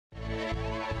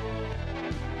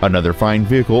Another fine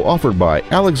vehicle offered by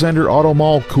Alexander Auto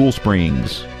Mall, Cool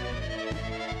Springs.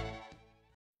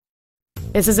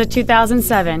 This is a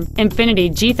 2007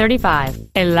 Infiniti G35,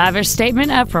 a lavish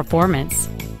statement of performance.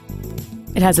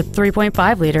 It has a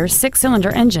 3.5-liter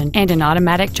six-cylinder engine and an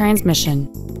automatic transmission.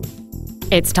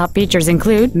 Its top features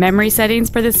include memory settings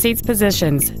for the seat's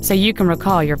positions, so you can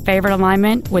recall your favorite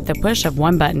alignment with the push of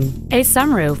one button, a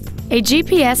sunroof, a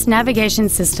GPS navigation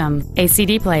system, a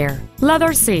CD player,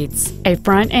 leather seats, a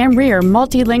front and rear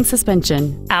multi-link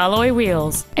suspension, alloy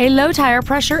wheels, a low tire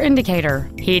pressure indicator,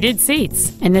 heated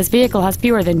seats, and this vehicle has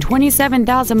fewer than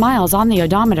 27,000 miles on the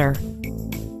odometer.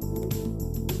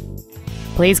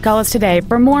 Please call us today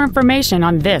for more information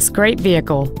on this great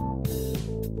vehicle.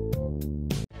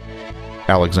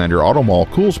 Alexander Auto Mall,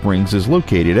 Cool Springs is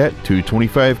located at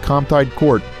 225 Comtide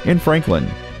Court in Franklin.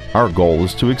 Our goal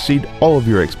is to exceed all of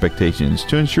your expectations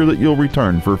to ensure that you'll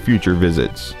return for future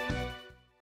visits.